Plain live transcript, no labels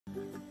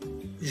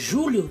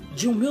Julho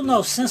de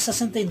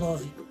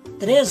 1969,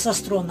 3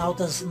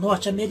 astronautas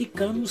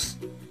norte-americanos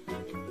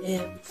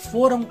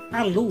foram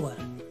à Lua.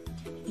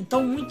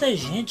 Então muita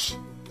gente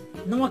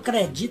não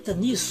acredita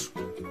nisso,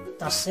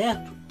 tá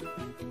certo?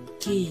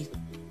 Que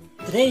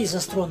 3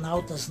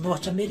 astronautas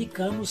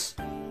norte-americanos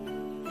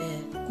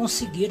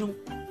conseguiram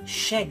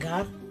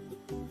chegar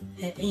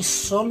em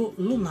solo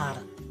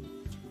lunar.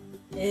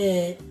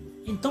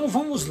 Então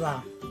vamos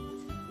lá.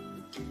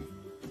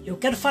 Eu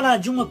quero falar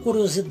de uma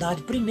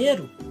curiosidade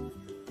primeiro.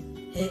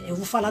 Eu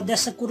vou falar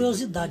dessa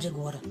curiosidade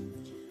agora.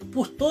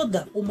 Por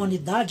toda a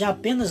humanidade,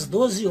 apenas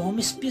 12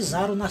 homens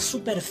pisaram na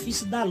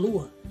superfície da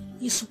Lua.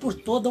 Isso por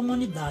toda a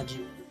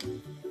humanidade.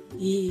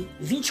 E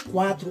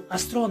 24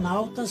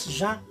 astronautas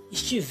já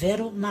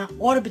estiveram na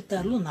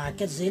órbita lunar.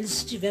 Quer dizer, eles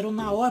estiveram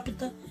na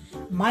órbita,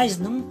 mas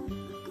não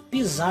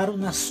pisaram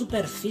na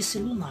superfície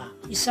lunar.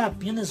 Isso é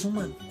apenas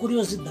uma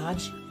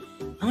curiosidade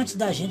antes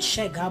da gente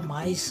chegar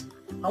mais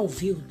ao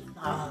vivo,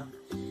 a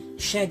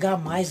chegar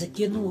mais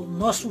aqui no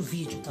nosso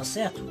vídeo, tá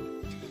certo?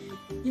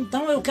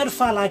 Então eu quero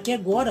falar aqui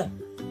agora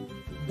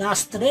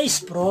das 3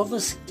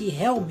 provas que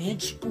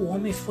realmente o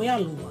homem foi à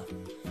Lua.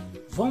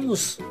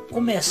 Vamos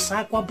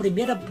começar com a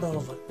primeira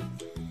prova.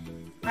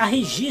 Há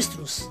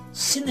registros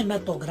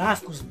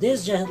cinematográficos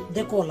desde a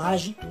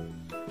decolagem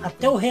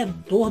até o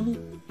retorno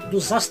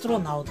dos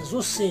astronautas,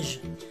 ou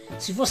seja,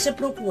 se você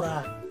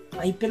procurar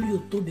aí pelo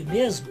YouTube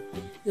mesmo,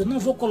 eu não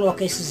vou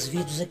colocar esses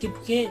vídeos aqui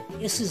porque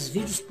esses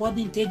vídeos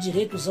podem ter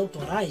direitos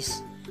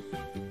autorais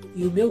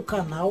e o meu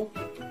canal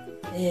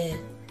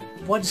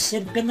pode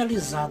ser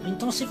penalizado.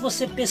 Então se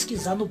você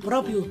pesquisar no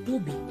próprio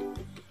YouTube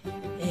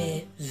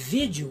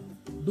vídeo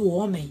do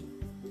homem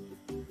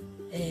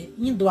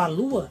indo à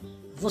Lua,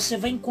 você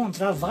vai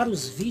encontrar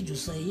vários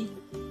vídeos aí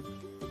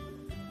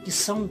que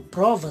são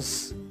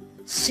provas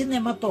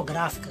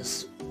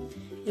cinematográficas.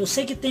 Eu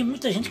sei que tem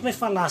muita gente que vai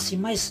falar assim,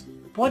 mas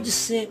pode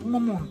ser uma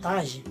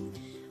montagem.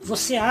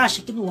 Você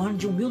acha que no ano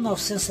de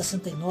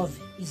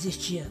 1969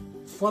 existia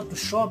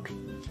Photoshop?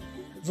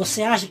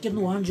 Você acha que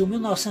no ano de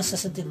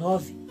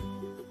 1969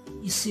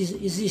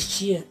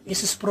 existia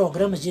esses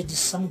programas de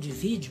edição de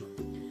vídeo,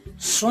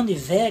 Sony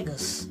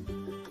Vegas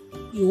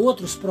e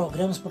outros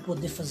programas para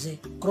poder fazer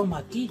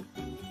chroma key?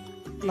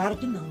 Claro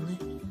que não, né?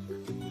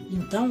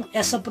 Então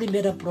essa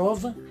primeira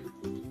prova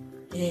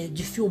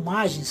de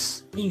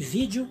filmagens em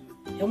vídeo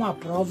é uma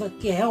prova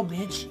que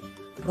realmente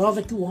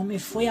prova que o homem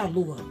foi à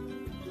Lua.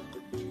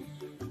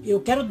 Eu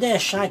quero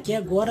deixar aqui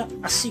agora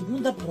a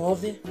segunda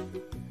prova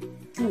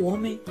que o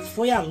homem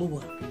foi à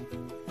Lua.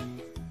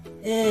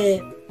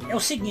 É o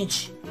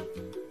seguinte,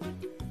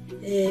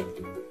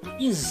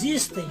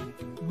 existem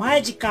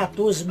mais de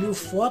 14 mil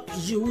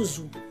fotos de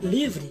uso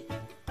livre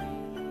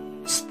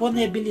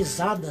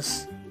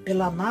disponibilizadas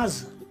pela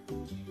NASA.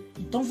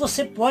 Então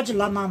você pode ir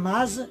lá na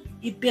NASA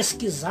e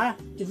pesquisar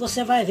que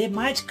você vai ver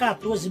mais de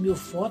 14 mil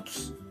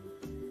fotos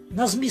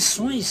nas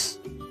missões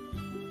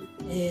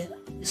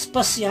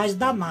espaciais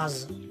da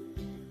NASA.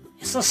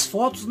 Essas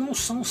fotos não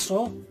são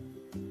só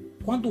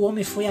quando o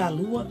homem foi à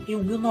Lua em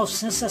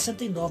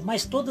 1969,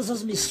 mas todas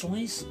as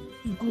missões,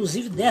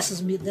 inclusive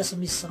dessa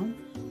missão,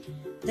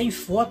 tem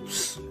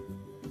fotos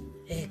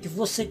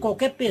que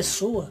qualquer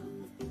pessoa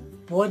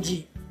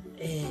pode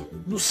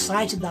no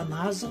site da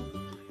NASA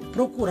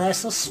procurar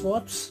essas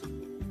fotos,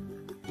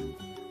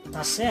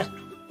 tá certo?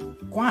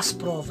 Com as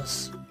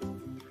provas.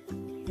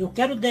 Eu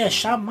quero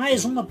deixar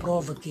mais uma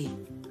prova aqui.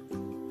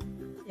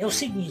 É o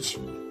seguinte,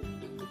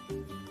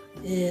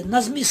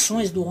 nas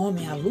missões do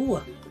homem à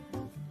Lua,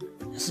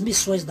 as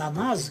missões da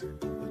NASA,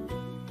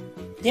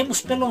 temos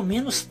pelo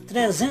menos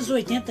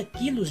 380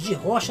 quilos de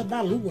rocha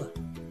da Lua.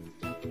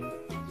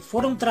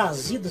 Foram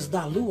trazidas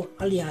da Lua,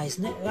 aliás,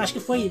 né? Eu acho que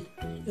foi,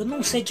 eu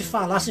não sei te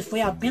falar se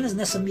foi apenas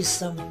nessa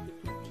missão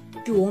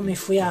que o homem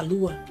foi à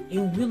Lua em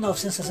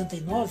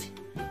 1969,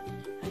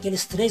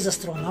 aqueles 3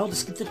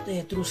 astronautas que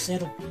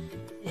trouxeram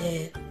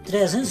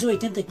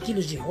 380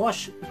 quilos de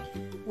rocha,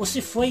 ou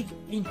se foi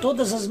em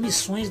todas as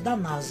missões da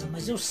NASA,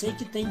 mas eu sei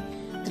que tem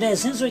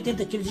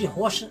 380 quilos de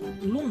rocha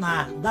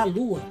lunar da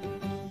Lua,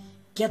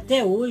 que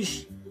até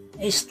hoje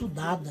é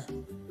estudada,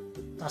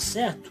 tá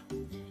certo?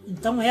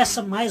 Então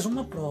essa mais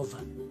uma prova.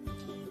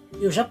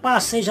 Eu já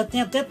passei, já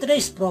tem até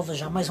 3 provas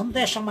já, mas vamos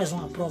deixar mais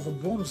uma prova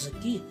bônus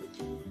aqui.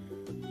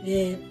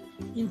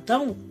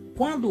 Então,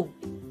 quando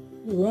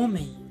o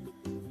homem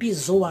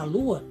pisou a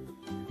Lua,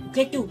 o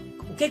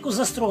que os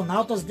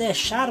astronautas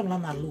deixaram lá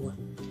na Lua?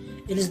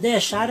 Eles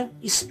deixaram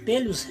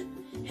espelhos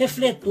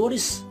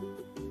refletores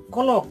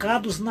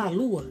colocados na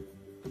Lua,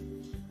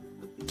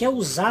 que é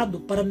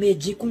usado para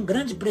medir com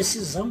grande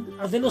precisão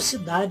a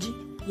velocidade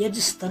e a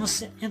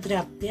distância entre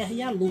a Terra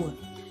e a Lua.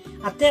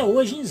 Até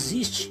hoje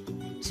existe.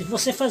 Se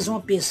você fazer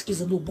uma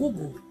pesquisa no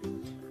Google,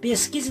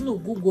 pesquise no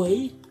Google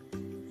aí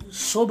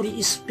sobre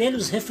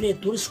espelhos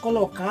refletores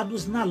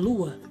colocados na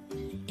Lua,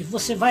 que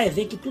você vai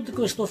ver que tudo que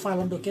eu estou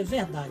falando aqui é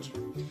verdade.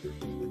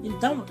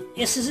 Então,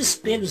 esses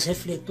espelhos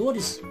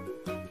refletores,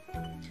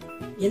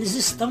 eles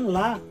estão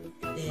lá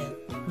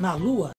na Lua,